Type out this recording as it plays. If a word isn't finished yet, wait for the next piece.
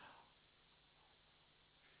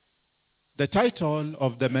The title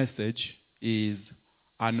of the message is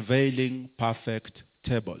Unveiling Perfect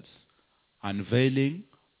Tables. Unveiling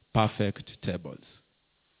Perfect Tables.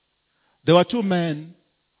 There were two men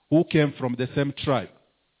who came from the same tribe.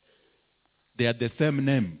 They had the same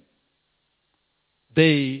name.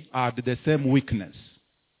 They had the same weakness.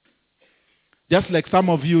 Just like some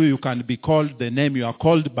of you, you can be called the name you are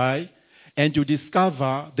called by, and you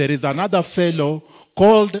discover there is another fellow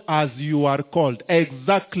called as you are called.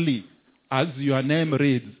 Exactly as your name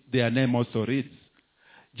reads, their name also reads.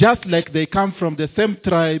 Just like they come from the same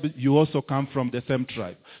tribe, you also come from the same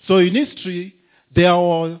tribe. So in history, there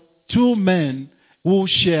were two men who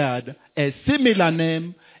shared a similar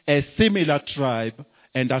name, a similar tribe,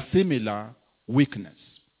 and a similar weakness.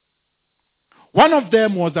 One of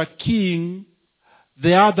them was a king,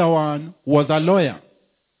 the other one was a lawyer.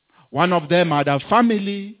 One of them had a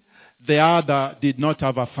family, the other did not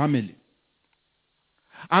have a family.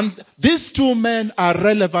 And these two men are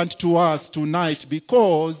relevant to us tonight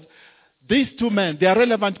because these two men, they are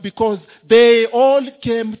relevant because they all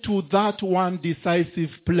came to that one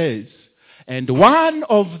decisive place. And one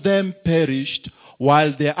of them perished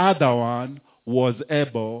while the other one was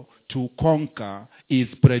able to conquer his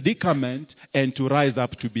predicament and to rise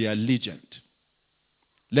up to be a legend.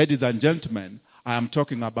 Ladies and gentlemen, I am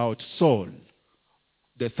talking about Saul,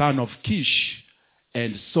 the son of Kish,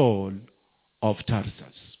 and Saul of Tarsus.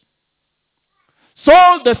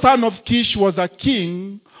 Saul, the son of Kish, was a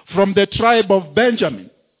king from the tribe of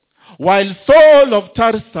Benjamin, while Saul of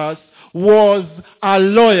Tarsus was a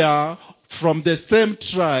lawyer from the same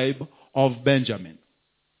tribe of Benjamin.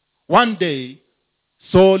 One day,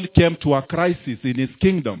 Saul came to a crisis in his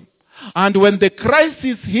kingdom. And when the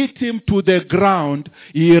crisis hit him to the ground,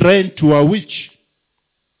 he ran to a witch.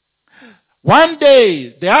 One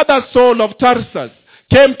day, the other Saul of Tarsus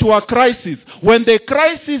came to a crisis. When the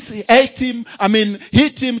crisis hit him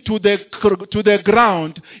to the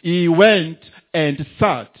ground, he went and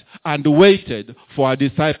sat and waited for a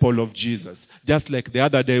disciple of Jesus, just like the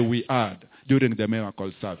other day we had during the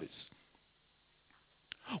miracle service.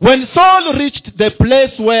 When Saul reached the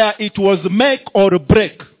place where it was make or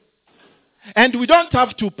break, and we don't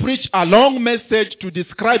have to preach a long message to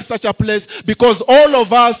describe such a place because all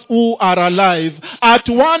of us who are alive, at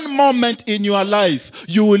one moment in your life,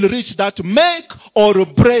 you will reach that make or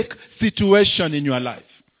break situation in your life.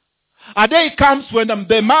 A day comes when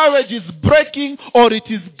the marriage is breaking or it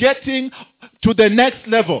is getting to the next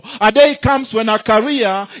level. A day comes when a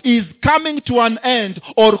career is coming to an end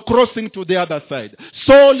or crossing to the other side.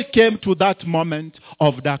 Saul came to that moment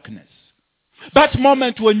of darkness. That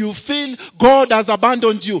moment when you feel God has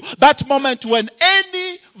abandoned you. That moment when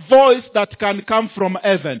any voice that can come from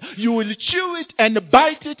heaven, you will chew it and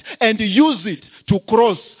bite it and use it to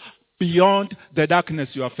cross beyond the darkness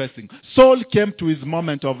you are facing. Saul came to his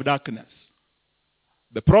moment of darkness.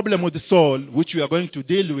 The problem with Saul, which we are going to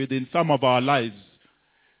deal with in some of our lives,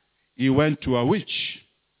 he went to a witch.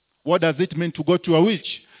 What does it mean to go to a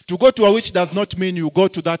witch? To go to a witch does not mean you go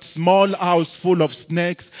to that small house full of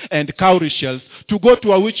snakes and cowrie shells. To go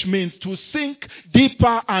to a witch means to sink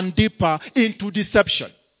deeper and deeper into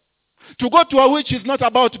deception. To go to a witch is not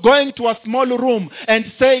about going to a small room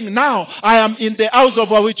and saying, now I am in the house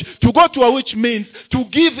of a witch. To go to a witch means to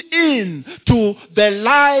give in to the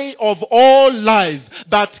lie of all lies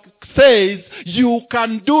that says you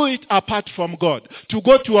can do it apart from God. To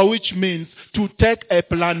go to a witch means to take a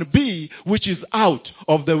plan B which is out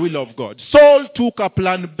of the will of God. Saul took a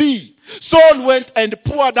plan B. Saul went and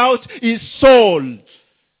poured out his soul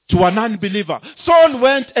to an unbeliever. Saul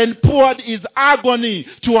went and poured his agony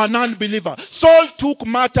to an unbeliever. Saul took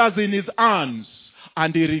matters in his hands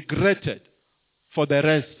and he regretted for the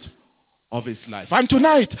rest of his life. And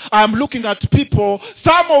tonight I am looking at people,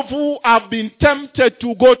 some of who have been tempted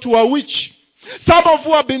to go to a witch. Some of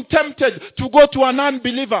who have been tempted to go to an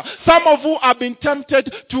unbeliever. Some of who have been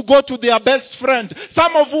tempted to go to their best friend.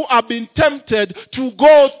 Some of who have been tempted to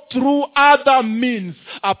go through other means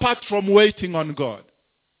apart from waiting on God.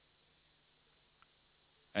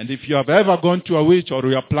 And if you have ever gone to a witch or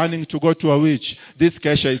you are planning to go to a witch, this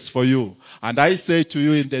kesha is for you. And I say to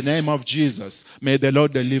you in the name of Jesus, may the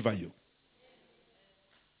Lord deliver you.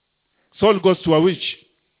 Saul goes to a witch.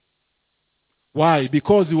 Why?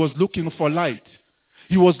 Because he was looking for light.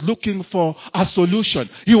 He was looking for a solution.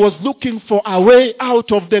 He was looking for a way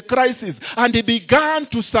out of the crisis. And he began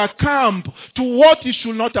to succumb to what he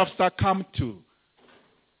should not have succumbed to.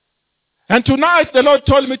 And tonight the Lord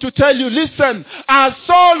told me to tell you, listen, as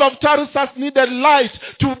Saul of Tarsus needed light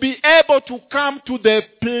to be able to come to the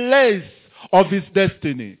place of his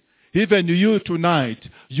destiny. Even you tonight,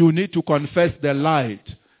 you need to confess the light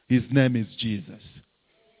His name is Jesus.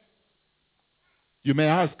 You may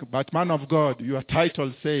ask, but man of God, your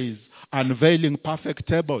title says, Unveiling Perfect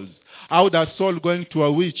Tables. How does Saul going to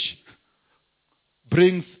a witch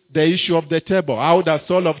brings the issue of the table? How does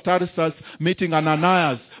Saul of Tarsus meeting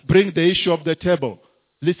Ananias bring the issue of the table?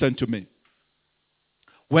 Listen to me.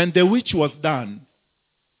 When the witch was done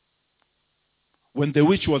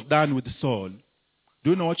with Saul, do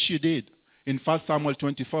you know what she did? In 1 Samuel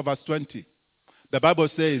 24 verse 20. The Bible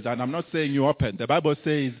says, and I'm not saying you open, the Bible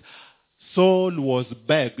says, Saul was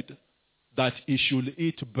begged that he should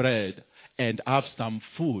eat bread and have some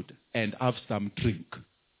food and have some drink.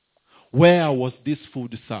 Where was this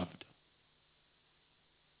food served?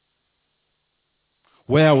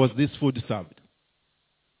 Where was this food served?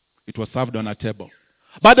 It was served on a table.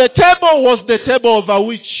 But the table was the table of a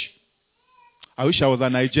witch. I wish I was a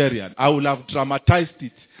Nigerian. I would have dramatized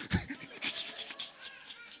it.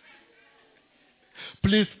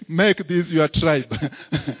 Please make this your tribe.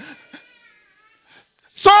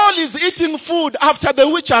 Saul is eating food after the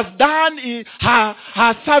witch has done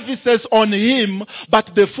her services on him,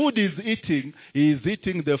 but the food he is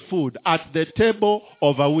eating the food at the table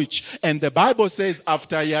of a witch. And the Bible says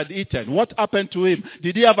after he had eaten, what happened to him?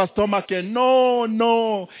 Did he have a stomachache?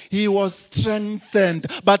 No. He was strengthened,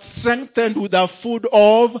 but strengthened with the food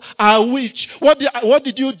of a witch. What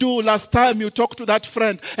did you do last time you talked to that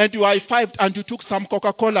friend and you high-fived and you took some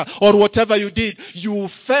Coca-Cola or whatever you did? You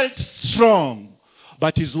felt strong.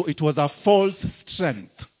 But it was a false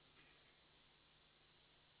strength.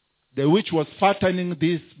 The witch was fattening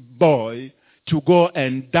this boy to go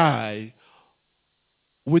and die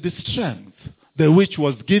with strength. The witch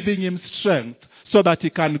was giving him strength so that he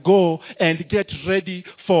can go and get ready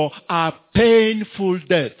for a painful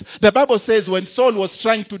death. The Bible says when Saul was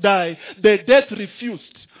trying to die, the death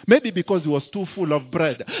refused. Maybe because he was too full of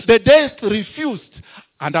bread. The death refused.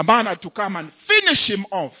 And a man had to come and finish him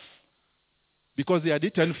off. Because he had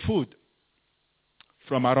eaten food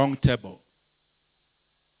from a wrong table.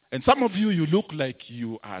 And some of you look like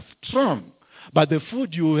you are strong. But the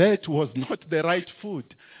food you ate was not the right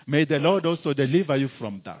food. May the Lord also deliver you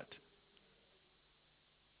from that.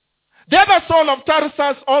 The other Saul of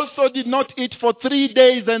Tarsus also did not eat for 3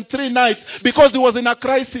 days and 3 nights because he was in a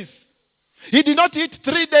crisis. He did not eat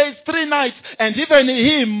 3 days, 3 nights. And even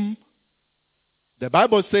him, the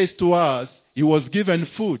Bible says to us, he was given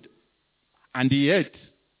food. And he ate.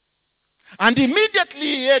 And immediately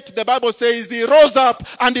he ate, the Bible says, he rose up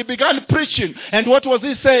and he began preaching. And what was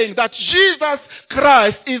he saying? That Jesus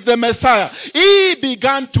Christ is the Messiah. He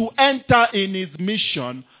began to enter in his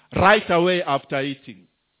mission right away after eating.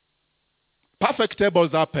 Perfect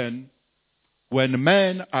tables happen when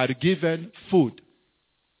men are given food.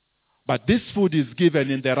 But this food is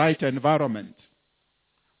given in the right environment.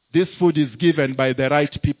 This food is given by the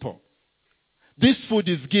right people. This food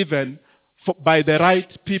is given by the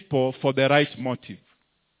right people for the right motive.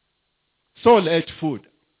 Saul ate food.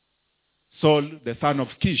 Saul, the son of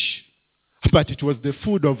Kish. But it was the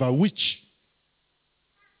food of a witch.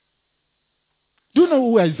 Do you know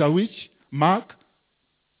who is a witch? Mark?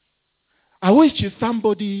 A witch is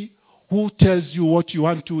somebody who tells you what you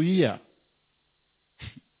want to hear.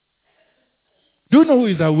 Do you know who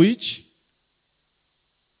is a witch?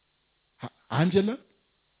 Angela?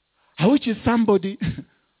 A witch is somebody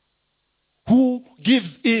who gives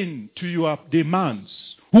in to your demands,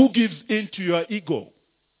 who gives in to your ego.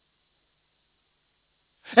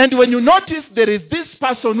 And when you notice there is this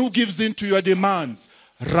person who gives in to your demands,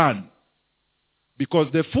 run.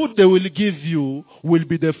 Because the food they will give you will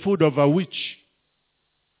be the food of a witch.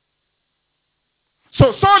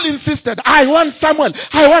 So Saul insisted, I want Samuel,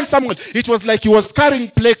 I want Samuel. It was like he was carrying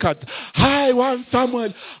placards. I want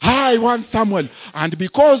Samuel, I want Samuel. And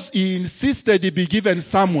because he insisted he be given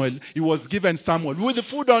Samuel, he was given Samuel with the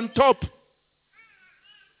food on top.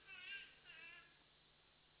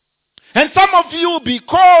 And some of you,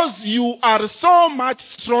 because you are so much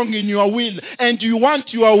strong in your will and you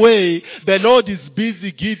want your way, the Lord is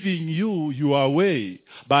busy giving you your way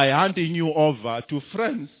by handing you over to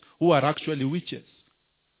friends who are actually witches.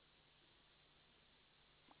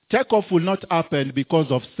 Takeoff will not happen because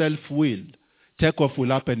of self-will. Takeoff will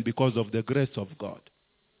happen because of the grace of God.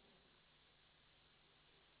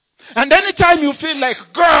 And anytime you feel like,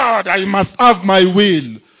 God, I must have my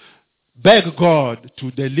will, beg God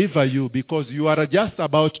to deliver you because you are just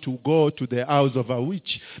about to go to the house of a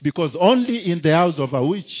witch. Because only in the house of a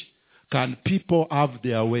witch can people have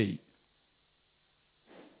their way.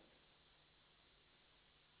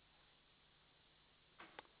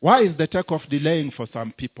 Why is the takeoff delaying for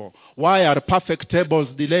some people? Why are perfect tables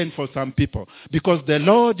delaying for some people? Because the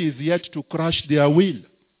Lord is yet to crush their will.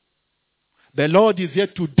 The Lord is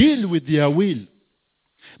yet to deal with their will.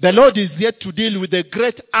 The Lord is yet to deal with the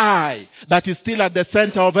great I that is still at the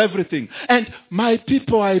center of everything. And my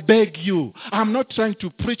people, I beg you, I'm not trying to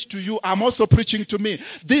preach to you. I'm also preaching to me.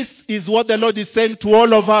 This is what the Lord is saying to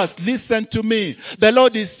all of us. Listen to me. The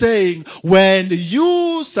Lord is saying, when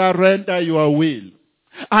you surrender your will,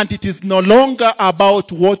 and it is no longer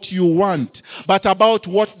about what you want, but about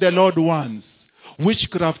what the Lord wants,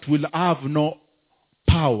 witchcraft will have no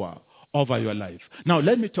power over your life. Now,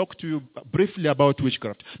 let me talk to you briefly about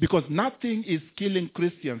witchcraft, because nothing is killing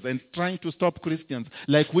Christians and trying to stop Christians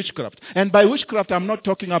like witchcraft. And by witchcraft, I'm not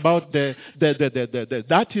talking about the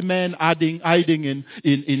dirty men hiding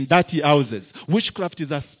in dirty houses. Witchcraft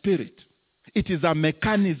is a spirit. It is a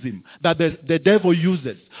mechanism that the devil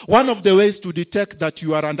uses. One of the ways to detect that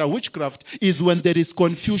you are under witchcraft is when there is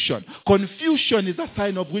confusion. Confusion is a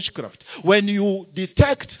sign of witchcraft. When you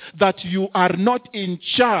detect that you are not in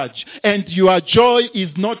charge and your joy is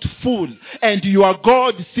not full and your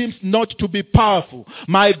God seems not to be powerful,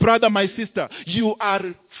 my brother, my sister, you are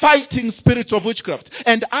fighting spirits of witchcraft.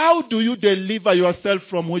 And how do you deliver yourself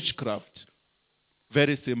from witchcraft?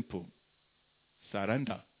 Very simple.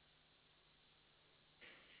 Surrender.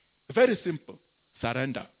 Very simple.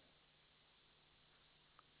 Surrender.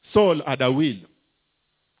 Saul had a will.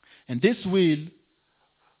 And this will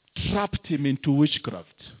trapped him into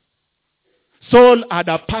witchcraft. Saul had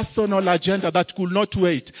a personal agenda that could not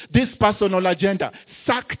wait. This personal agenda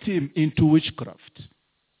sucked him into witchcraft.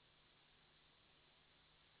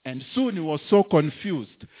 And soon he was so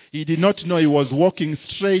confused, he did not know he was walking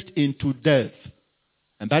straight into death.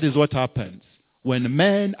 And that is what happens. When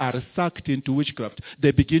men are sucked into witchcraft, they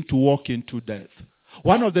begin to walk into death.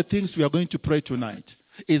 One of the things we are going to pray tonight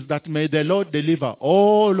is that may the Lord deliver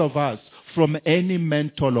all of us from any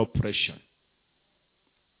mental oppression.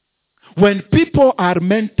 When people are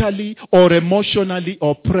mentally or emotionally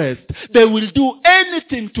oppressed, they will do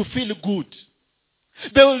anything to feel good.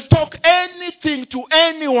 They will talk anything to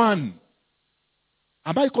anyone.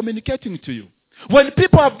 Am I communicating to you? When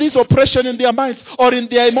people have this oppression in their minds or in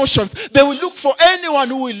their emotions, they will look for anyone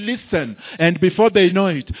who will listen. And before they know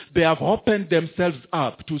it, they have opened themselves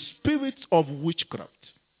up to spirits of witchcraft.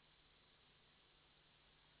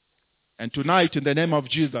 And tonight, in the name of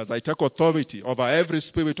Jesus, I take authority over every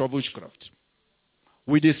spirit of witchcraft.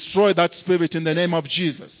 We destroy that spirit in the name of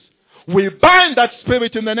Jesus. We bind that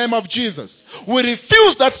spirit in the name of Jesus. We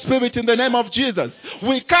refuse that spirit in the name of Jesus.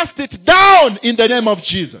 We cast it down in the name of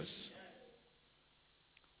Jesus.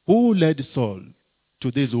 Who led Saul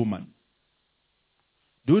to this woman?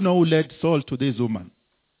 Do you know who led Saul to this woman?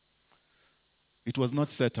 It was not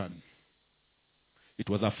Satan. It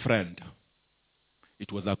was a friend.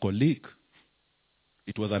 It was a colleague.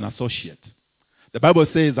 It was an associate. The Bible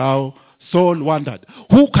says how Saul wondered,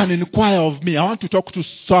 who can inquire of me? I want to talk to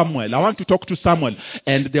Samuel. I want to talk to Samuel.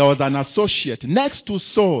 And there was an associate next to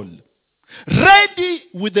Saul, ready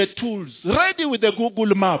with the tools, ready with the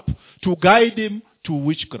Google map to guide him to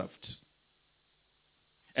witchcraft.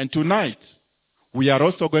 And tonight, we are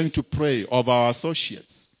also going to pray over our associates,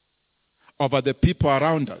 over the people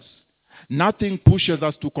around us. Nothing pushes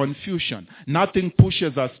us to confusion. Nothing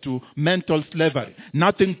pushes us to mental slavery.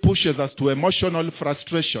 Nothing pushes us to emotional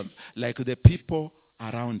frustration like the people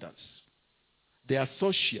around us. The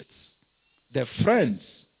associates, the friends.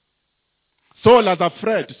 Saul as a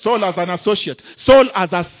friend, Saul as an associate, Saul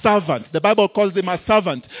as a servant. The Bible calls him a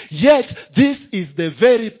servant. Yet, this is the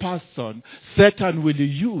very person Satan will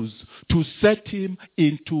use to set him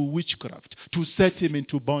into witchcraft, to set him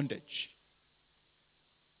into bondage.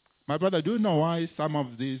 My brother, do you know why some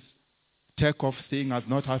of this take-off thing has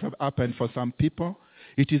not happened for some people?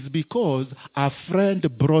 It is because a friend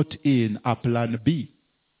brought in a plan B.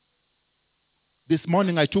 This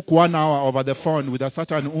morning I took 1 hour over the phone with a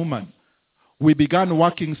certain woman. We began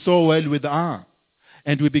working so well with her.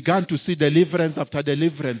 And we began to see deliverance after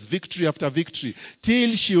deliverance, victory after victory,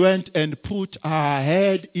 till she went and put her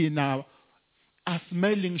head in a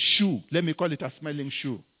smelling shoe. Let me call it a smelling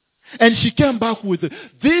shoe. And she came back with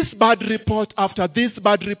this bad report after this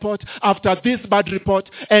bad report after this bad report.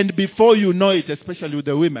 And before you know it, especially with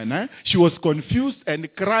the women, she was confused and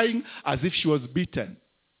crying as if she was beaten.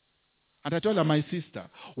 And I told her, my sister,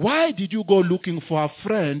 why did you go looking for a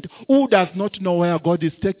friend who does not know where God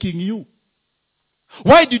is taking you?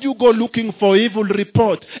 Why did you go looking for evil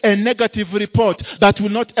report and negative report that will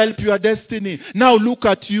not help your destiny? Now look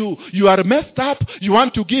at you. You are messed up. You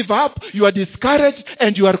want to give up. You are discouraged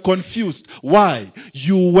and you are confused. Why?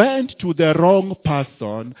 You went to the wrong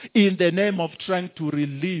person in the name of trying to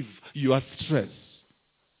relieve your stress.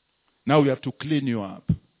 Now we have to clean you up.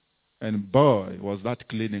 And boy, was that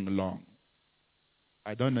cleaning long.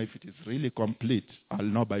 I don't know if it is really complete. I'll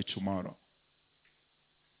know by tomorrow.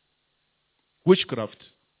 Witchcraft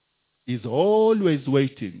is always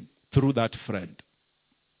waiting through that friend.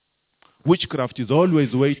 Witchcraft is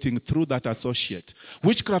always waiting through that associate.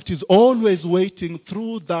 Witchcraft is always waiting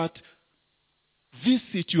through that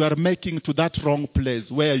visit you are making to that wrong place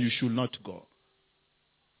where you should not go.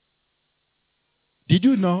 Did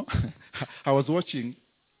you know? I was watching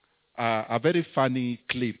a very funny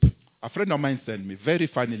clip. A friend of mine sent me, very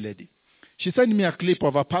funny lady. She sent me a clip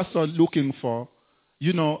of a person looking for,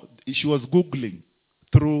 she was Googling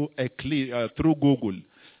through Google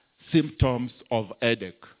symptoms of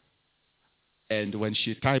headache. And when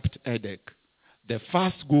she typed headache, the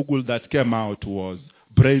first Google that came out was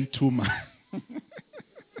brain tumor.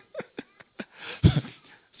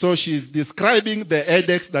 So she's describing the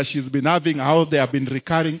headaches that she's been having, how they have been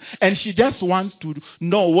recurring, and she just wants to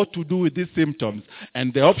know what to do with these symptoms.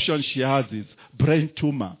 And the option she has is brain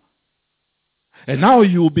tumor. And now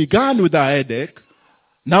you began with a headache.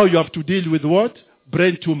 Now you have to deal with what?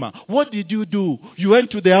 Brain tumor. What did you do? You went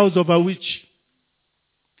to the house of a witch.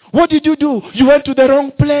 What did you do? You went to the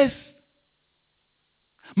wrong place.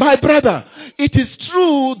 My brother, it is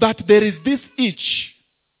true that there is this itch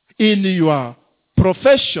in your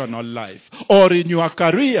professional life, or in your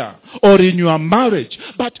career, or in your marriage.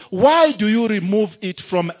 But why do you remove it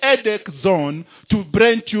from headache zone to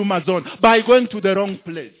brain tumor zone? By going to the wrong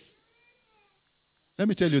place. Let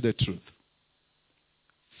me tell you the truth.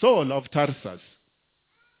 Saul of Tarsus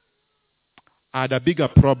had a bigger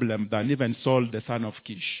problem than even Saul, the son of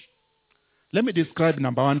Kish. Let me describe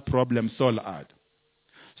number one problem Saul had.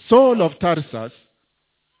 Saul of Tarsus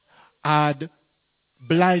had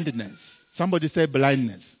blindness. Somebody say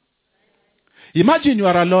blindness. Imagine you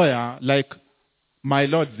are a lawyer like my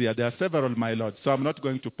lords here. There are several my lords. So I'm not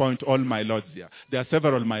going to point all my lords here. There are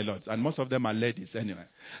several my lords. And most of them are ladies anyway.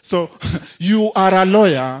 So you are a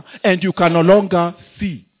lawyer and you can no longer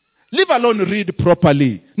see. Leave alone read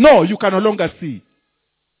properly. No, you can no longer see.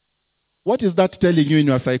 What is that telling you in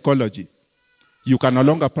your psychology? You can no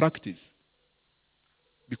longer practice.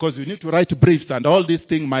 Because you need to write briefs and all these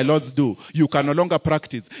things my lords do. You can no longer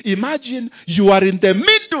practice. Imagine you are in the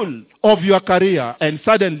middle of your career and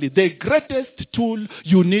suddenly the greatest tool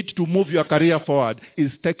you need to move your career forward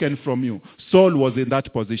is taken from you. Saul was in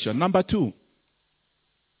that position. Number two,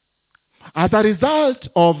 as a result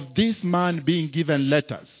of this man being given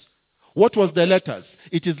letters, what was the letters?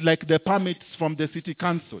 It is like the permits from the city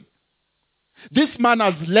council. This man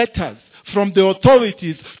has letters from the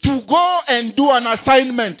authorities to go and do an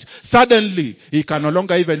assignment. Suddenly, he can no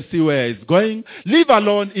longer even see where he's going, leave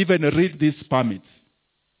alone even read these permits.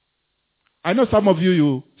 I know some of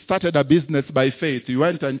you started a business by faith. You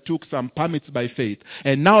went and took some permits by faith.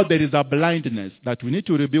 And now there is a blindness that we need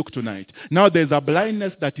to rebuke tonight. Now there is a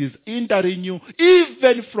blindness that is hindering you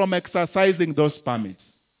even from exercising those permits.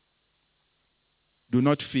 Do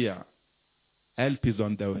not fear. Help is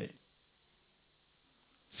on the way.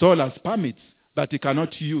 Saul has permits that he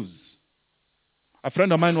cannot use. A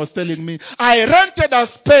friend of mine was telling me, I rented a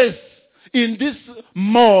space in this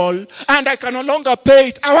mall and I can no longer pay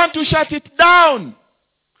it. I want to shut it down.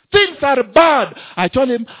 Things are bad. I told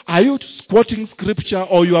him, are you quoting scripture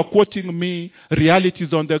or you are quoting me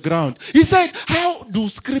realities on the ground? He said, how do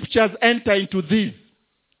scriptures enter into this?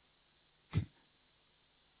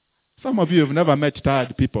 Some of you have never met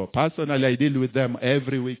tired people. Personally, I deal with them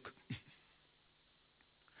every week.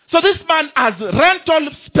 So this man has rental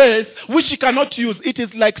space which he cannot use. It is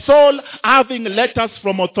like Saul having letters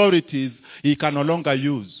from authorities he can no longer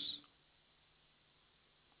use.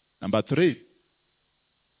 Number three,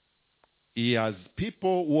 he has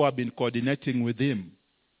people who have been coordinating with him.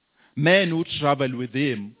 Men who travel with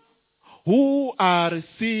him, who are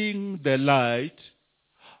seeing the light,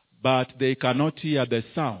 but they cannot hear the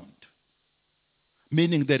sound.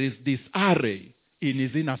 Meaning there is disarray in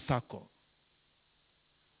his inner circle.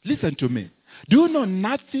 Listen to me. Do you know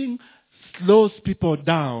nothing slows people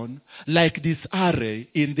down like disarray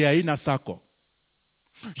in their inner circle?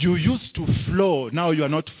 You used to flow, now you are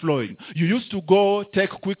not flowing. You used to go take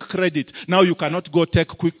quick credit, now you cannot go take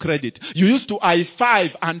quick credit. You used to high five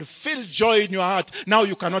and feel joy in your heart, now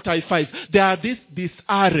you cannot high five. There are these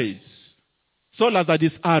disarrays. Soul has a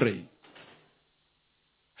disarray.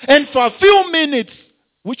 And for a few minutes,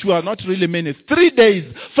 which were not really minutes, 3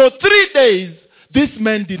 days, for 3 days, this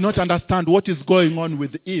man did not understand what is going on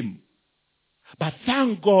with him. But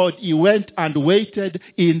thank God he went and waited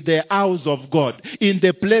in the house of God, in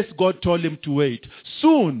the place God told him to wait.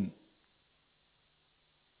 Soon,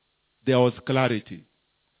 there was clarity.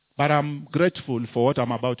 But I'm grateful for what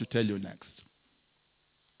I'm about to tell you next.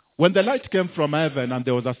 When the light came from heaven and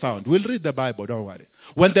there was a sound. We'll read the Bible, don't worry.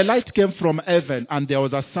 When the light came from heaven and there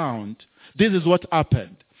was a sound, this is what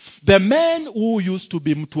happened. The men who used to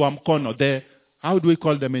be mtuamkono, how do we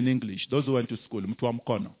call them in English? Those who went to school,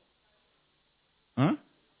 mtuamkono. Huh?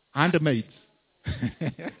 Handmaids.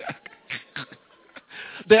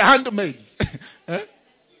 The handmaids.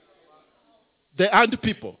 The hand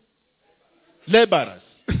people. Laborers.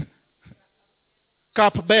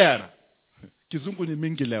 Cupbearer. Kizungu ni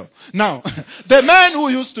mingi leo. Now, the men who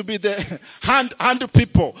used to be the hand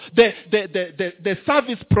people, the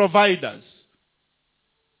service providers,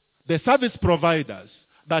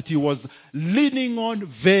 that he was leaning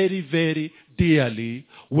on very, very dearly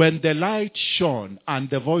when the light shone and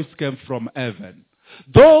the voice came from heaven.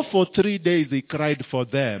 Though for 3 days he cried for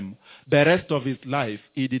them, the rest of his life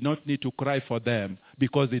he did not need to cry for them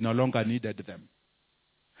because he no longer needed them.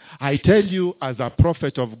 I tell you as a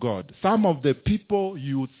prophet of God, some of the people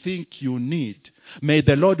you think you need, may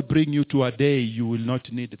the Lord bring you to a day you will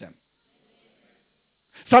not need them.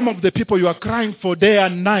 Some of the people you are crying for day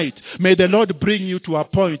and night, may the Lord bring you to a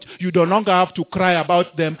point you no longer have to cry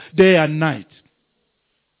about them day and night.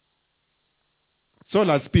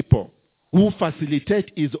 Saul's people who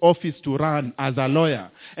facilitate his office to run as a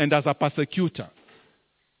lawyer and as a persecutor,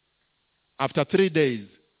 after 3 days,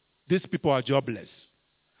 these people are jobless.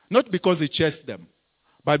 Not because he chased them,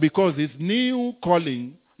 but because his new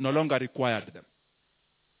calling no longer required them.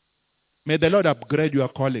 May the Lord upgrade your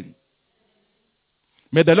calling.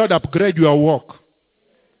 May the Lord upgrade your work.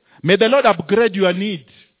 May the Lord upgrade your need.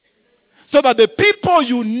 So that the people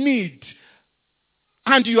you need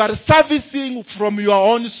and you are servicing from your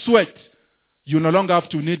own sweat, you no longer have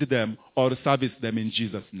to need them or service them in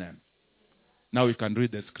Jesus' name. Now we can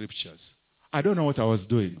read the scriptures. I don't know what I was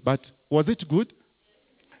doing, but was it good?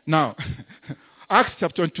 Now, Acts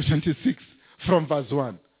chapter 26 from verse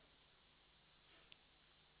 1.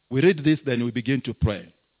 We read this, then we begin to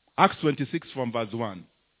pray. Acts 26 from verse 1.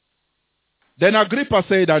 Then Agrippa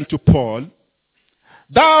said unto Paul,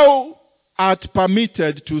 Thou art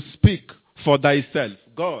permitted to speak for thyself.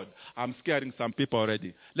 God, I'm scaring some people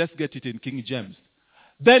already. Let's get it in King James.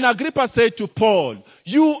 Then Agrippa said to Paul,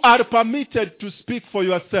 You are permitted to speak for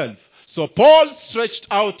yourself. So Paul stretched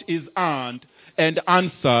out his hand and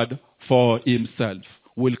answered for himself.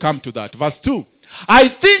 We'll come to that. Verse 2. I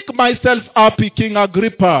think myself happy, King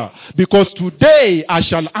Agrippa, because today I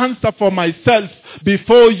shall answer for myself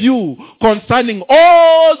before you concerning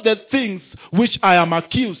all the things which I am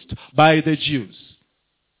accused by the Jews.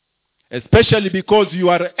 Especially because you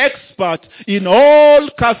are expert in all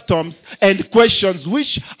customs and questions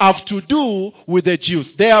which have to do with the Jews.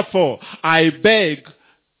 Therefore, I beg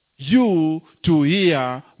you to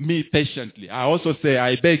hear me patiently. I also say,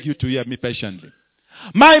 I beg you to hear me patiently.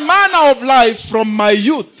 My manner of life from my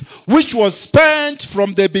youth, which was spent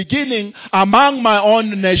from the beginning among my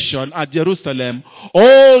own nation at Jerusalem,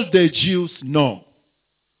 all the Jews know.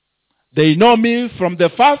 They know me from the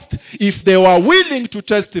first, if they were willing to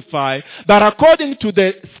testify that according to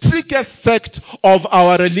the strictest sect of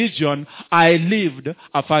our religion, I lived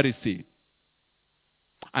a Pharisee.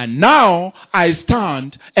 And now I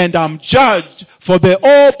stand and am judged for the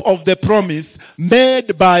hope of the promise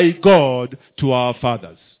made by God to our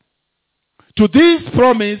fathers. To this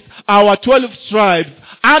promise, our 12 tribes,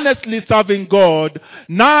 earnestly serving God,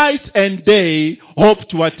 night and day, hope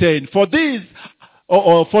to attain. For this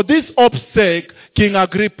hope's sake, King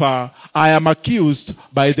Agrippa, I am accused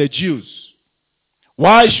by the Jews.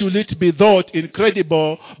 Why should it be thought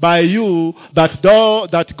incredible by you that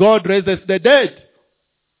God raises the dead?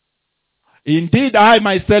 Indeed, I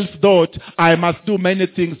myself thought I must do many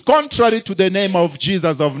things contrary to the name of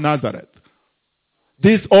Jesus of Nazareth.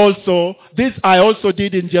 This I also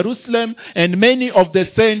did in Jerusalem, and many of the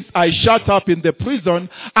saints I shut up in the prison,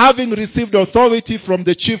 having received authority from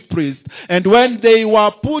the chief priest. And when they were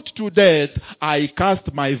put to death, I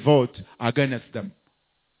cast my vote against them.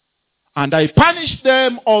 And I punished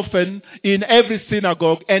them often in every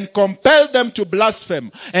synagogue and compelled them to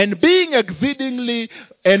blaspheme. And being exceedingly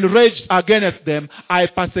enraged against them, I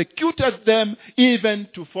persecuted them even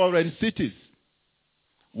to foreign cities.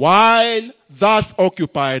 While thus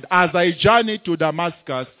occupied, as I journeyed to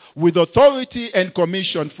Damascus with authority and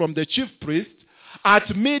commission from the chief priest,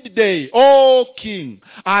 at midday, O king,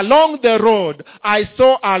 along the road I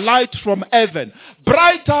saw a light from heaven,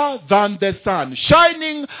 brighter than the sun,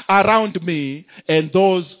 shining around me and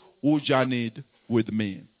those who journeyed with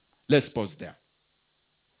me. Let's pause there.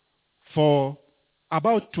 For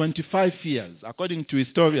about 25 years, according to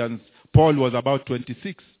historians, Paul was about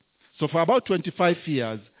 26. So for about 25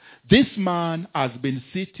 years, This man has been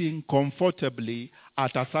sitting comfortably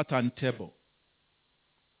at a certain table.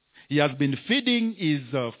 He has been feeding his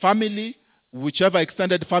family, whichever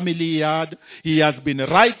extended family he had. He has been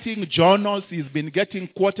writing journals. He's been getting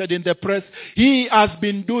quoted in the press. He has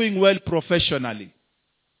been doing well professionally.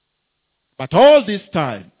 But all this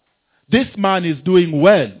time, this man is doing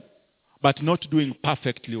well, but not doing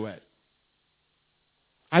perfectly well.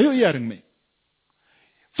 Are you hearing me?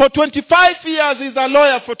 For 25 years, he's a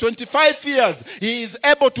lawyer. For 25 years, he is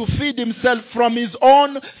able to feed himself from his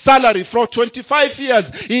own salary. For 25 years,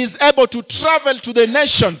 he is able to travel to the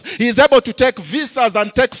nations. He is able to take visas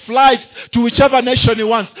and take flights to whichever nation he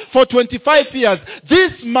wants. For 25 years,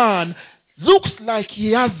 this man looks like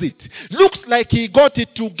he has it. Looks like he got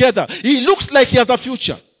it together. He looks like he has a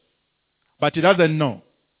future. But he doesn't know.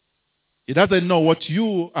 He doesn't know what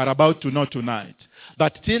you are about to know tonight.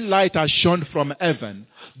 That till light has shone from heaven,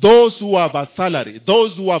 those who have a salary,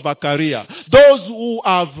 those who have a career, those who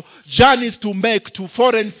have journeys to make to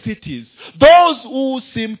foreign cities, those who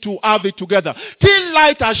seem to have it together, till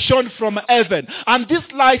light has shone from heaven, and this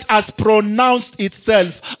light has pronounced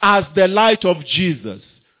itself as the light of Jesus,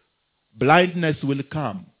 blindness will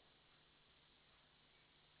come,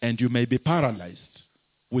 and you may be paralyzed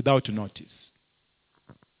without notice.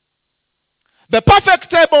 The perfect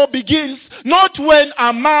table begins not when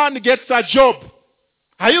a man gets a job.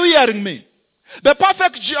 Are you hearing me? The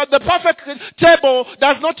perfect table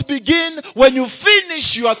does not begin when you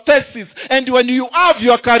finish your thesis and when you have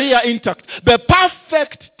your career intact. The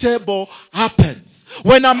perfect table happens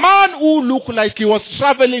when a man who looked like he was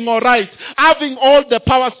traveling all right, having all the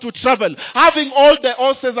powers to travel, having all the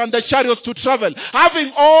horses and the chariots to travel, having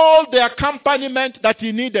all the accompaniment that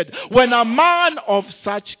he needed, when a man of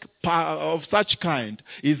such kind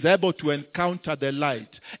is able to encounter the light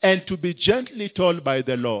and to be gently told by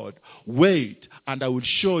the Lord, wait, and I will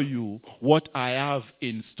show you what I have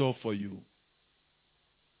in store for you.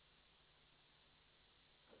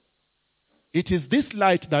 It is this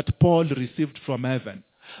light that Paul received from heaven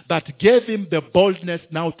that gave him the boldness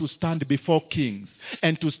now to stand before kings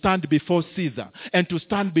and to stand before Caesar and to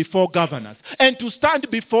stand before governors and to stand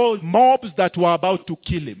before mobs that were about to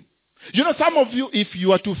kill him. You know, some of you, if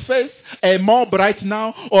you are to face a mob right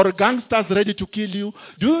now or gangsters ready to kill you,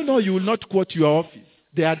 do you know you will not quote your office,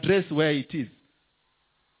 the address where it is?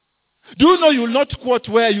 Do you know you will not quote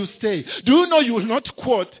where you stay? Do you know you will not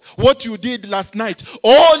quote what you did last night?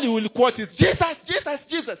 All you will quote is Jesus, Jesus,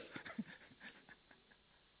 Jesus.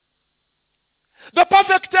 The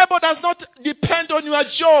perfect table does not depend on your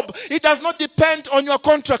job. It does not depend on your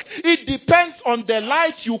contract. It depends on the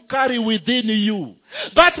light you carry within you.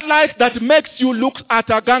 That light that makes you look at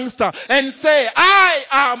a gangster and say, I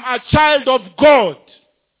am a child of God.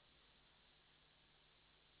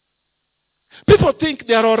 People think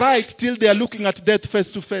they are all right till they are looking at death face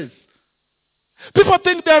to face. People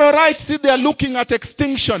think they are all right till they are looking at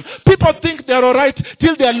extinction. People think they are all right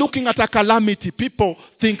till they are looking at a calamity. People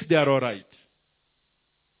think they are all right.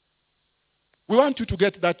 We want you to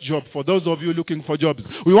get that job for those of you looking for jobs.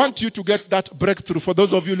 We want you to get that breakthrough for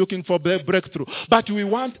those of you looking for breakthrough. But we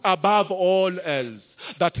want above all else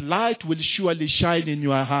that light will surely shine in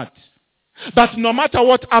your heart. That no matter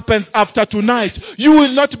what happens after tonight, you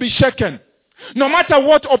will not be shaken. No matter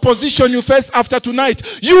what opposition you face after tonight,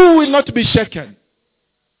 you will not be shaken.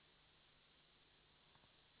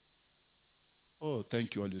 Oh,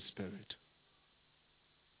 thank you, Holy Spirit.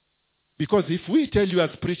 Because if we tell you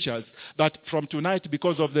as preachers that from tonight,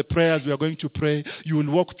 because of the prayers we are going to pray, you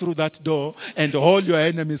will walk through that door and all your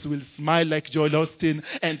enemies will smile like Joel Osteen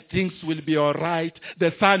and things will be all right,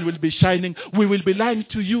 the sun will be shining, we will be lying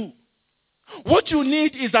to you. What you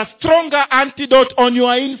need is a stronger antidote on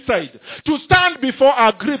your inside. To stand before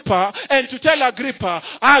Agrippa and to tell Agrippa,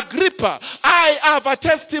 Agrippa, I have a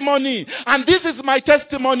testimony and this is my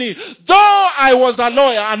testimony. Though I was a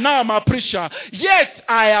lawyer and now I'm a preacher, yet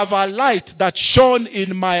I have a light that shone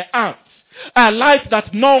in my heart. A light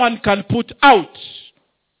that no one can put out.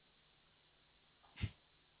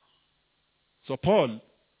 So Paul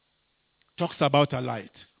talks about a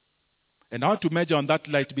light. And I want to measure on that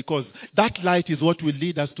light because that light is what will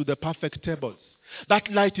lead us to the perfect tables. That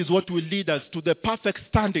light is what will lead us to the perfect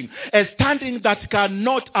standing. A standing that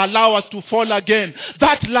cannot allow us to fall again.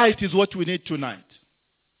 That light is what we need tonight.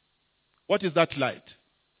 What is that light?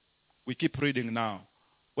 We keep reading now.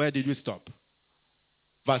 Where did we stop?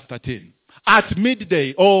 Verse 13. At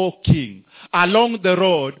midday, O king, along the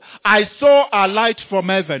road, I saw a light from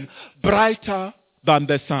heaven, brighter than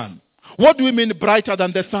the sun. What do we mean brighter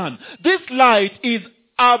than the sun? This light is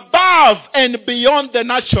above and beyond the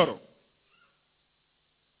natural.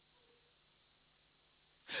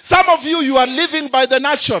 Some of you are living by the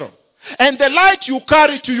natural. And the light you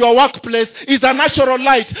carry to your workplace is a natural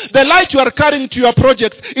light. The light you are carrying to your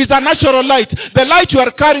projects is a natural light. The light you are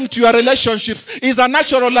carrying to your relationships is a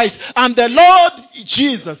natural light. And the Lord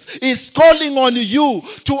Jesus is calling on you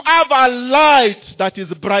to have a light that is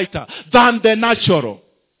brighter than the natural.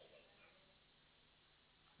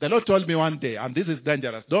 The Lord told me one day, and this is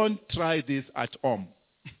dangerous, don't try this at home.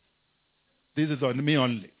 This is on me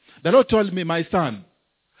only. The Lord told me, my son,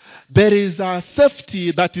 there is a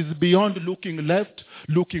safety that is beyond looking left,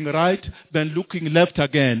 looking right, then looking left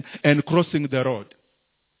again and crossing the road.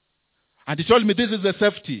 And he told me this is the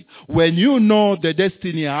safety. When you know the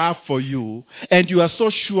destiny I have for you and you are so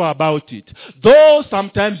sure about it, though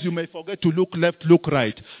sometimes you may forget to look left, look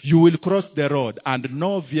right, you will cross the road and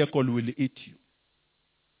no vehicle will hit you.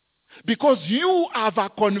 Because you have a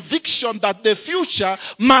conviction that the future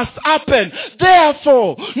must happen.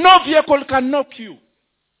 Therefore, no vehicle can knock you.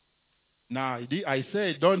 Now, I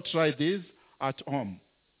say, don't try this at home.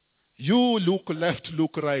 You look left,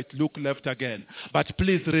 look right, look left again. But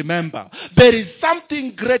please remember, there is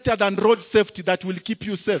something greater than road safety that will keep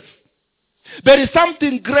you safe. There is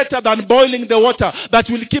something greater than boiling the water that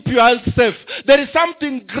will keep your health safe. There is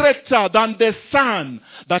something greater than the sun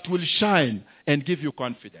that will shine and give you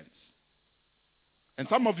confidence. And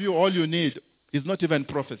some of you, all you need is not even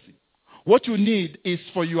prophecy. What you need is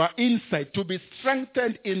for your insight to be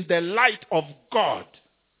strengthened in the light of God.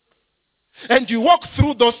 And you walk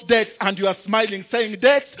through those dates and you are smiling, saying,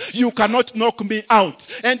 dates, you cannot knock me out.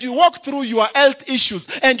 And you walk through your health issues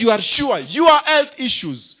and you are sure your health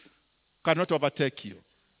issues cannot overtake you.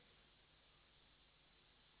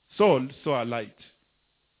 Soul, saw a light.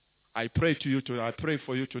 I pray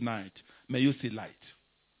for you tonight. May you see light.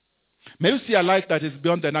 May you see a light that is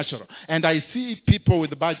beyond the natural. And I see people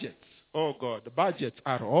with budgets. Oh God, the budgets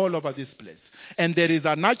are all over this place. And there is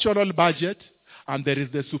a natural budget and there is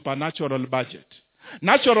the supernatural budget.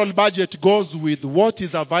 Natural budget goes with what is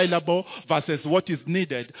available versus what is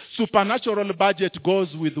needed. Supernatural budget goes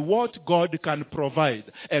with what God can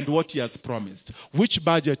provide and what He has promised. Which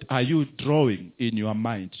budget are you drawing in your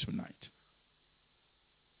mind tonight?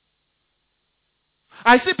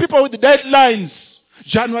 I see people with deadlines.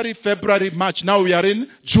 January, February, March. Now we are in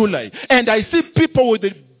July. And I see people with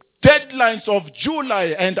the deadlines of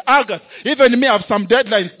July and August. Even me, I have some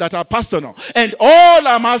deadlines that are personal. And all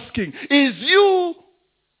I'm asking is your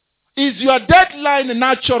deadline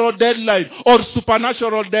natural deadline or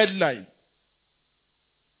supernatural deadline?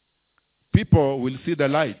 People will see the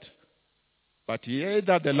light. But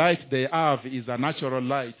either the light they have is a natural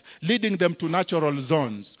light, leading them to natural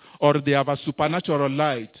zones, or they have a supernatural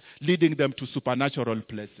light, leading them to supernatural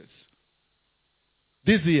places.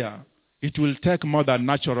 This year, it will take more than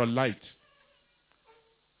natural light.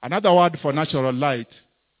 Another word for natural light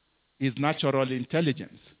is natural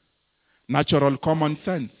intelligence, natural common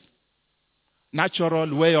sense,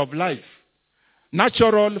 natural way of life,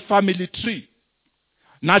 natural family tree,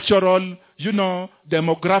 natural,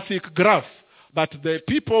 demographic graph. But the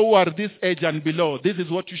people who are this age and below, this is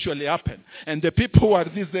what usually happen. And the people who are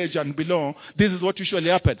this age and below, this is what usually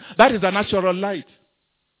happen. That is a natural light.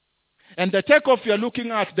 And the takeoff you are looking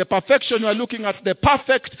at, the perfection you are looking at, the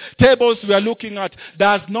perfect tables we are looking at,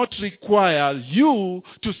 does not require you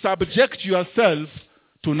to subject yourself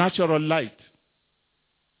to natural light.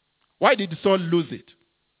 Why did Saul lose it?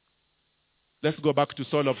 Let's go back to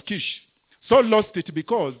Saul of Kish. Saul lost it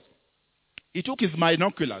because he took his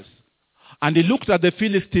binoculars and he looked at the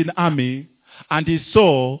Philistine army and he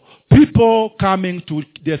saw people coming to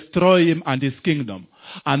destroy him and his kingdom.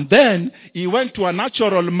 And then he went to a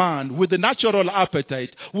natural man with a natural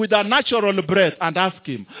appetite, with a natural breath, and asked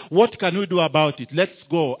him, what can we do about it? Let's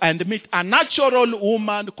go and meet a natural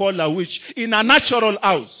woman called a witch in a natural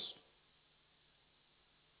house.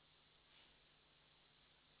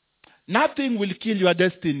 Nothing will kill your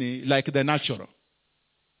destiny like the natural.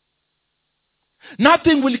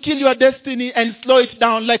 Nothing will kill your destiny and slow it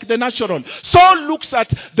down like the natural. Saul looks at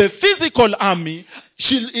the physical army.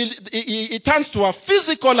 He turns to a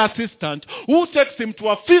physical assistant who takes him to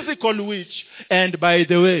a physical witch. And by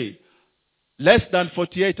the way, less than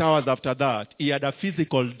 48 hours after that, he had a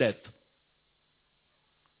physical death.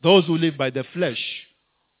 Those who live by the flesh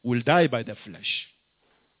will die by the flesh.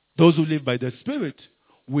 Those who live by the Spirit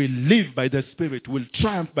will live by the Spirit, will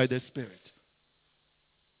triumph by the Spirit.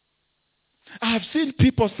 I have seen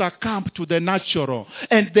people succumb to the natural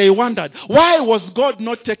and they wondered, why was God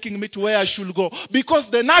not taking me to where I should go? Because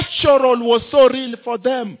the natural was so real for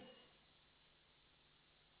them.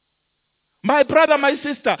 My brother, my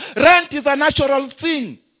sister, rent is a natural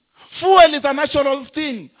thing. Fuel is a natural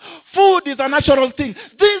thing. Food is a natural thing.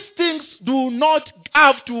 These things do not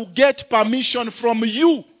have to get permission from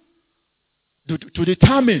you to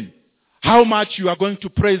determine how much you are going to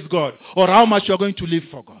praise God or how much you are going to live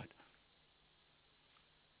for God.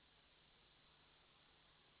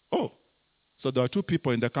 Oh, so there are two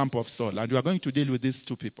people in the camp of Saul, and we are going to deal with these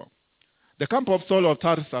two people. The camp of Saul of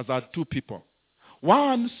Tarsus are two people.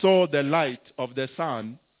 One saw the light of the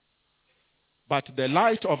sun, but the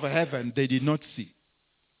light of heaven they did not see.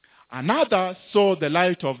 Another saw the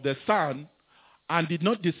light of the sun and did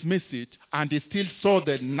not dismiss it, and he still saw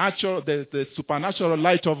the supernatural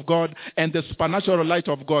light of God, and the supernatural light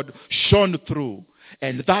of God shone through,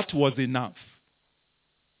 and that was enough.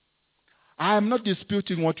 I am not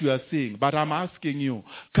disputing what you are saying, but I'm asking you,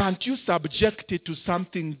 can't you subject it to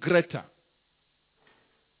something greater?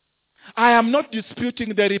 I am not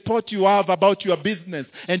disputing the report you have about your business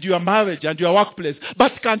and your marriage and your workplace,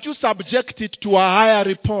 but can't you subject it to a higher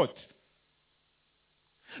report?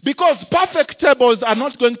 Because perfect tables are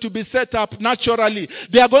not going to be set up naturally.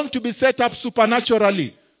 They are going to be set up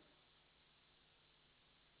supernaturally.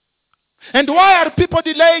 And why are people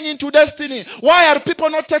delaying into destiny? Why are people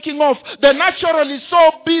not taking off? The natural is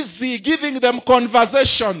so busy giving them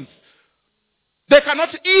conversations. They cannot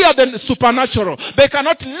hear the supernatural. They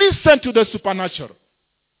cannot listen to the supernatural.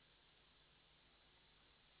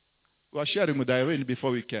 We were sharing with Irene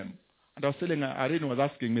before we came. And I was telling her, Irene was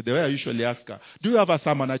asking me, the way I usually ask her, do you have a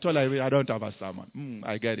sermon? I told her, I don't have a sermon.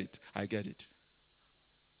 I get it.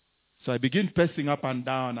 So I begin pacing up and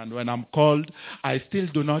down, and when I'm called, I still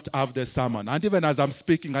do not have the sermon. And even as I'm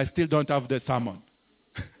speaking, I still don't have the sermon.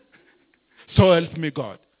 So help me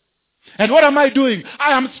God. And what am I doing?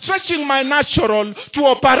 I am stretching my natural to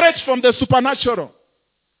operate from the supernatural.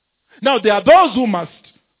 Now, there are those who must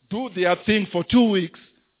do their thing for 2 weeks.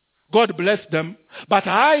 God bless them. But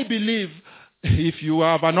I believe if you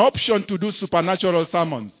have an option to do supernatural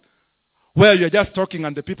sermons, where you're just talking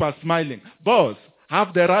and the people are smiling, boss,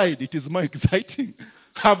 have the ride. It is more exciting.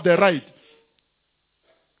 Have the ride.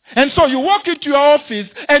 And so you walk into your office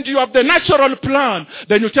and you have the natural plan.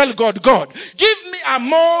 Then you tell God, give me a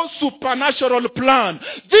more supernatural plan.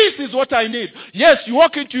 This is what I need. Yes, you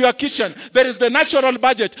walk into your kitchen. There is the natural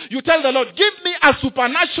budget. You tell the Lord, give me a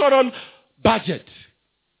supernatural budget.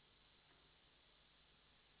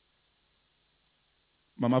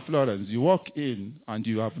 Mama Florence, you walk in and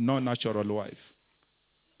you have no natural wife.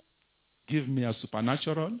 Give me a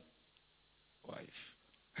supernatural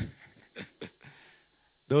wife.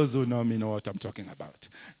 Those who know me know what I'm talking about.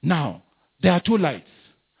 Now, there are two lights.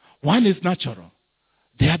 One is natural.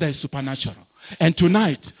 The other is supernatural. And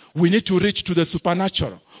tonight, we need to reach to the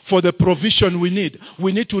supernatural. For the provision we need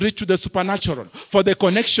to reach to the supernatural. For the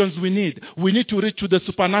connections we need to reach to the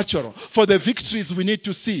supernatural. For the victories we need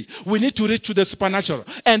to see, we need to reach to the supernatural.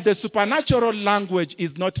 And the supernatural language is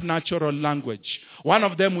not natural language. One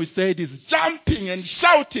of them we said is jumping and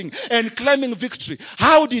shouting and claiming victory.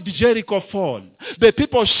 How did Jericho fall? The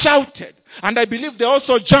people shouted, and I believe they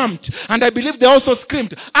also jumped, and I believe they also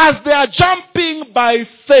screamed. As they are jumping by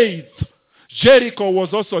faith, Jericho was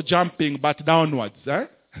also jumping, but downwards,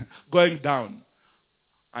 going down.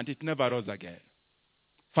 And it never rose again.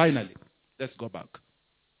 Finally, let's go back.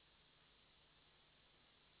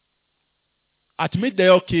 At midday,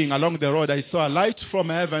 O king, along the road, I saw a light from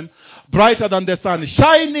heaven, brighter than the sun,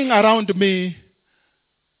 shining around me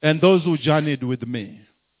and those who journeyed with me.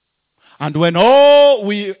 And when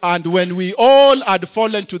we all had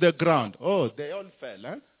fallen to the ground, they all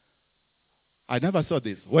fell, I never saw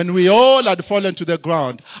this. When we all had fallen to the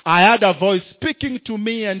ground, I heard a voice speaking to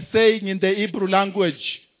me and saying in the Hebrew language,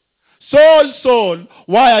 Saul, Saul,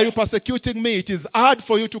 why are you persecuting me? It is hard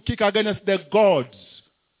for you to kick against the gods.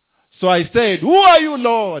 So I said, who are you,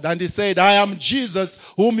 Lord? And he said, I am Jesus,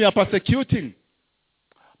 whom you are persecuting.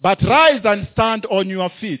 But rise and stand on your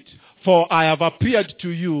feet, for I have appeared to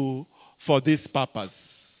you for this purpose,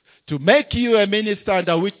 to make you a minister and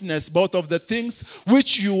a witness both of the things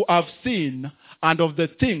which you have seen and of the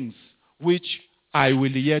things which I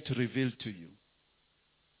will yet reveal to you.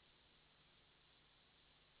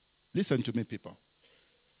 Listen to me, people.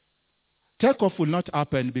 Takeoff will not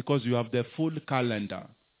happen because you have the full calendar,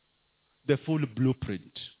 the full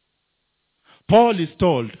blueprint. Paul is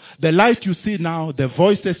told, the light you see now, the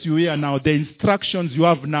voices you hear now, the instructions you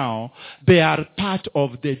have now, they are part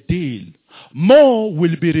of the deal. More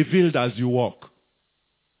will be revealed as you walk.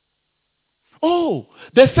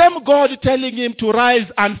 The same God telling him to rise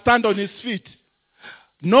and stand on his feet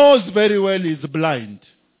knows very well he's blind.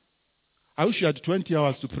 I wish you had 20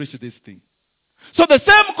 hours to preach this thing. So the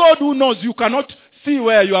same God who knows you cannot see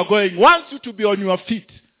where you are going wants you to be on your feet.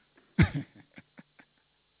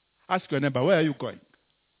 Ask your neighbor, where are you going?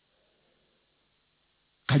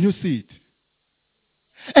 Can you see it?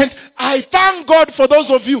 And I thank God for those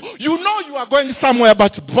of you. You know you are going somewhere,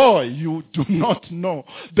 but boy, you do not know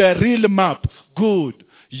the real map. Good.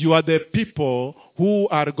 You are the people who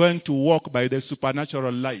are going to walk by the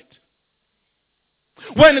supernatural light.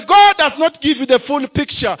 When God does not give you the full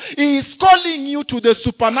picture, He is calling you to the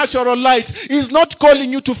supernatural light. He is not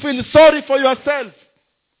calling you to feel sorry for yourself.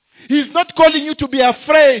 He is not calling you to be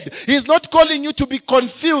afraid. He is not calling you to be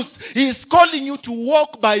confused. He is calling you to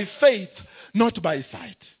walk by faith, not by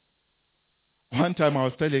sight. One time I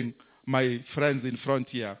was telling my friends in front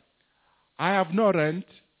here, I have no rent,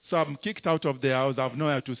 so I'm kicked out of the house. I have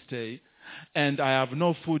nowhere to stay. And I have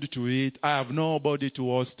no food to eat. I have nobody to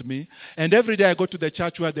host me. And every day I go to the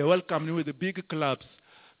church where they welcome me with the big claps.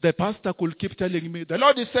 The pastor could keep telling me, the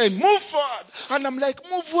Lord is saying, move forward. And I'm like,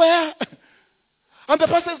 move where? And the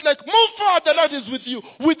pastor is like, move forward. The Lord is with you.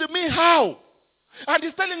 With me, how? And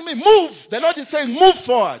he's telling me, move. The Lord is saying, move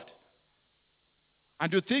forward.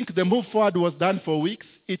 And you think the move forward was done for weeks?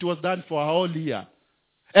 It was done for a whole year.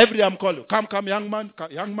 Every day I'm calling, come, young man,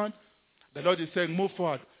 young man. The Lord is saying, move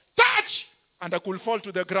forward. Touch! And I could fall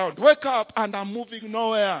to the ground. Wake up, and I'm moving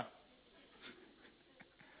nowhere.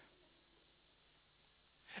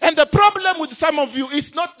 And the problem with some of you is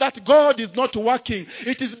not that God is not working.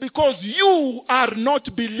 It is because you are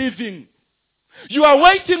not believing. You are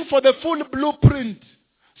waiting for the full blueprint.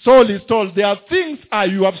 Saul is told, there are things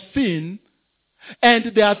you have seen,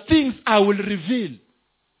 and there are things I will reveal.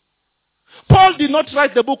 Paul did not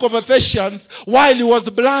write the book of Ephesians while he was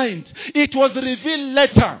blind. It was revealed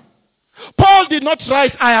later. Paul did not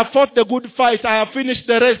write, I have fought the good fight, I have finished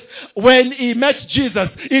the race. When he met Jesus,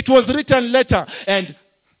 it was written later. And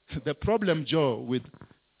the problem, Joe, with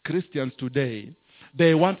Christians today,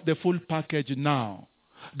 they want the full package now.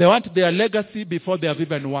 They want their legacy before they have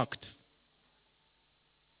even worked.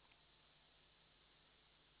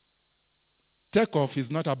 Takeoff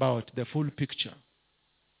is not about the full picture.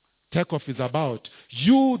 Takeoff is about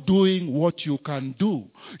you doing what you can do.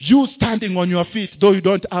 You standing on your feet, though you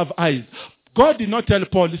don't have eyes. God did not tell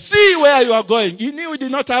Paul, see where you are going. He knew he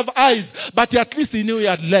did not have eyes, but at least he knew he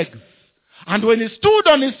had legs. And when he stood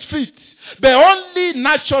on his feet, the only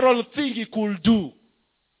natural thing he could do,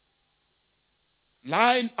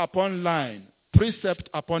 line upon line, precept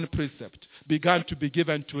upon precept, began to be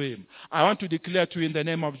given to him. I want to declare to you in the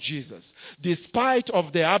name of Jesus, despite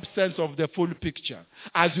of the absence of the full picture,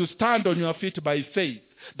 as you stand on your feet by faith,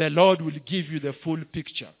 the Lord will give you the full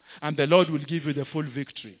picture, and the Lord will give you the full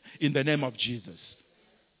victory in the name of Jesus.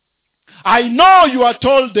 I know you are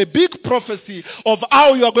told the big prophecy of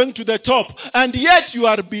how you are going to the top, and yet you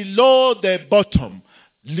are below the bottom.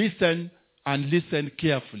 Listen and listen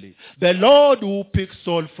carefully. The Lord who picked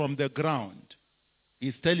Saul from the ground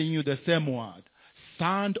is telling you the same word.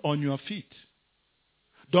 Stand on your feet.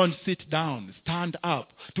 Don't sit down. Stand up.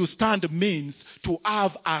 To stand means to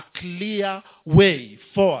have a clear way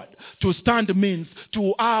forward. To stand means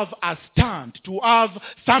to have a stand. To have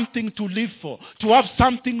something to live for. To have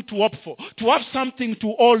something to hope for. To have something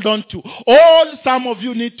to hold on to. All some of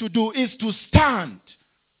you need to do is to stand.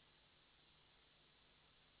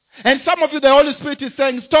 And some of you, the Holy Spirit is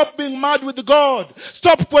saying, stop being mad with God.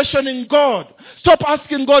 Stop questioning God. Stop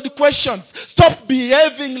asking God questions. Stop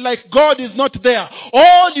behaving like God is not there.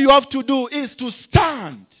 All you have to do is to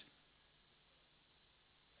stand.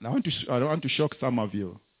 And I want to shock some of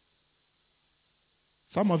you.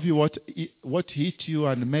 Some of you, what hit you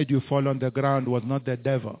and made you fall on the ground was not the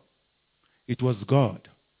devil. It was God.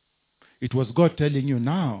 It was God telling you,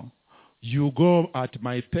 now, you go at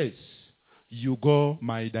my pace. You go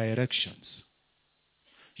my directions.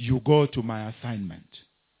 You go to my assignment.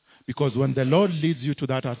 Because when the Lord leads you to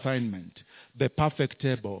that assignment, the perfect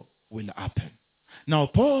table will happen. Now,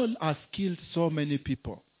 Paul has killed so many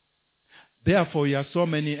people. Therefore, he has so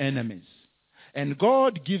many enemies. And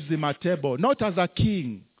God gives him a table, not as a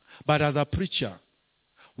king, but as a preacher.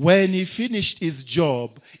 When he finished his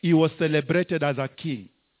job, he was celebrated as a king.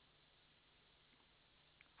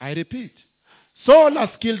 I repeat, Saul has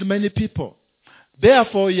killed many people.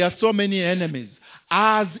 Therefore, he has so many enemies.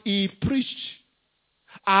 As he preached,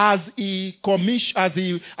 as he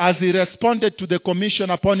responded to the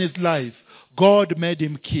commission upon his life, God made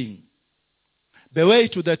him king. The way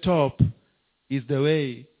to the top is the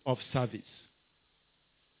way of service.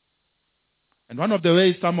 And one of the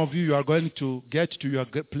ways some of you are going to get to your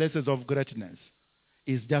places of greatness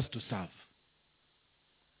is just to serve.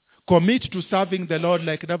 Commit to serving the Lord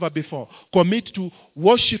like never before. Commit to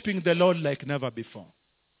worshiping the Lord like never before.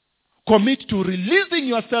 Commit to releasing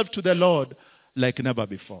yourself to the Lord like never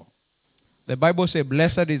before. The Bible says,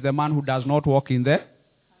 blessed is the man who does not walk in the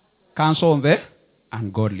counsel of the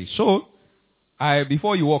ungodly. So,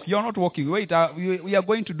 before you walk, you're not walking. Wait, we are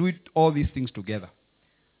going to do all these things together.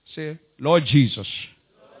 Say, Lord Jesus,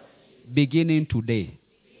 beginning today,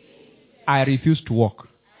 I refuse to walk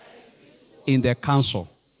in the counsel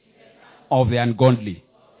of the ungodly.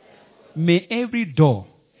 May every door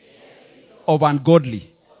of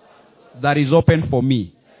ungodly that is open for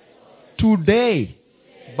me today,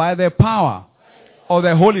 by the power of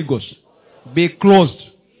the Holy Ghost, be closed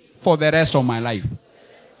for the rest of my life.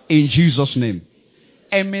 In Jesus' name.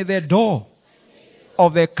 And may the door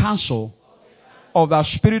of the counsel of the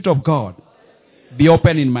Spirit of God be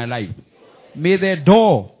open in my life. May the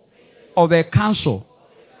door of the counsel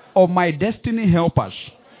of my destiny helpers,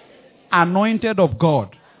 anointed of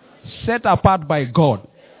God, set apart by God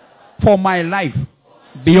for my life,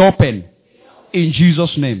 be open in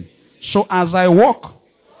Jesus' name. So as I walk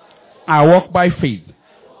by faith,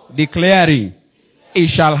 declaring it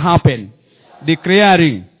shall happen,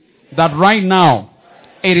 declaring that right now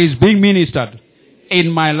it is being ministered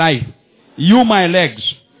in my life. You, my legs,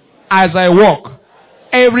 as I walk,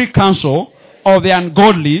 every counsel of the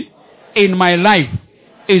ungodly in my life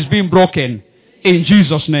is being broken in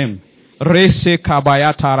Jesus' name.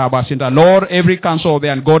 Lord, every counsel of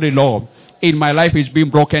the ungodly, Lord, in my life is being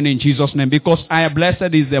broken in Jesus' name, because I am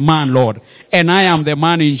blessed is the man, Lord, and I am the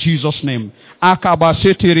man in Jesus' name. Every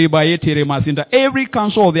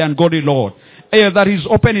counsel of the ungodly, Lord, that is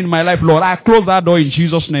open in my life, Lord, I close that door in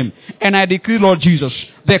Jesus' name. And I decree, Lord Jesus,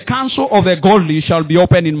 the counsel of the godly shall be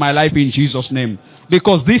open in my life in Jesus' name.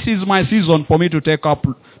 Because this is my season for me to take off,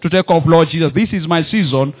 Lord Jesus. This is my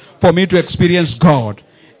season for me to experience God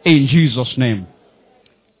in Jesus' name.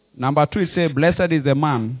 Number 2, it says, blessed is the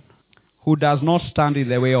man who does not stand in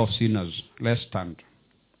the way of sinners. Let's stand.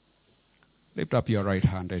 Lift up your right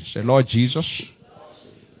hand and say, Lord Jesus,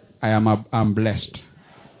 I'm blessed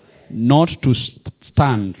not to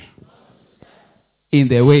stand in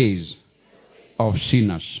the ways of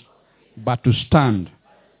sinners, but to stand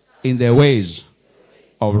in the ways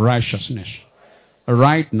of righteousness.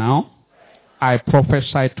 Right now, I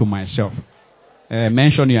prophesy to myself.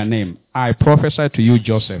 Mention your name. I prophesy to you,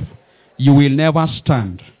 Joseph. You will never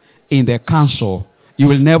stand in the counsel. You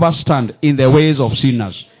will never stand in the ways of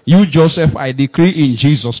sinners. You, Joseph, I decree in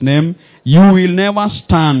Jesus' name, you will never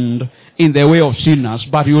stand in the way of sinners,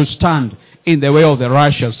 but you will stand in the way of the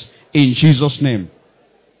righteous in Jesus' name.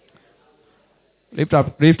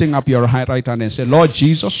 Lifting up your right hand and say, Lord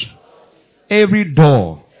Jesus, every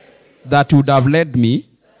door that would have led me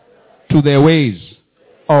to the ways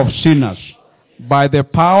of sinners, by the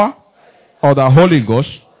power of the Holy Ghost,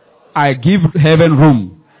 I give heaven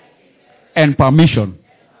room and permission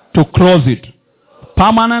to close it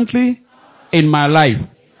permanently in my life,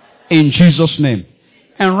 in Jesus' name.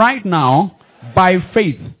 And right now, by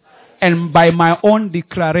faith and by my own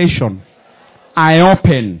declaration, I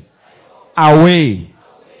open a way,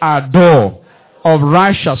 a door of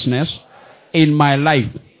righteousness in my life.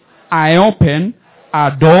 I open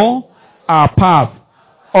a door, a path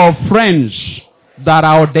of friends that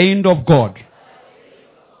are ordained of God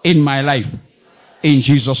in my life, in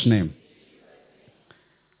Jesus' name.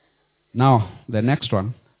 Now, the next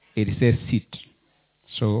one, it says sit.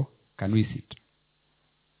 So, can we sit?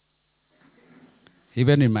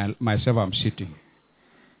 Even in myself, I'm sitting.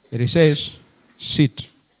 It says, sit.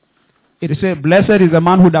 It says, blessed is the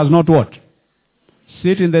man who does not what?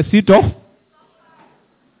 Sit in the seat of?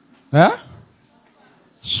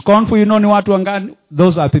 Scornful, you know what?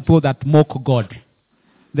 Those are people that mock God.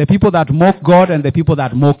 The people that mock God and the people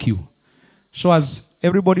that mock you. So as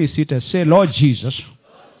everybody is seated, say, Lord Jesus,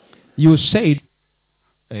 you said,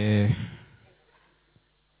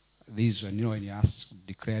 these, when you ask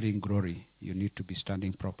declaring glory, you need to be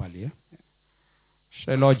standing properly.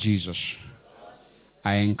 Say, Lord Jesus,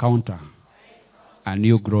 I encounter a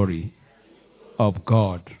new glory of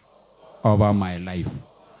God over my life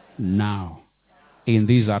now in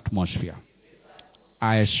this atmosphere.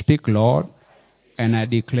 I speak, Lord, and I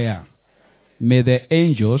declare, may the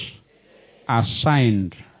angels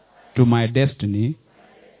assigned to my destiny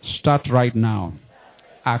start right now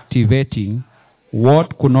activating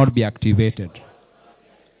what could not be activated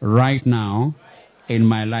right now in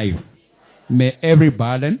my life. May every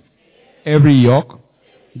burden, every yoke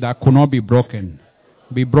that could not be broken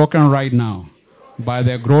right now by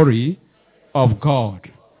the glory of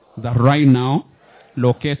God that right now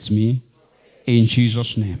locates me in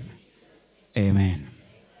Jesus' name. Amen.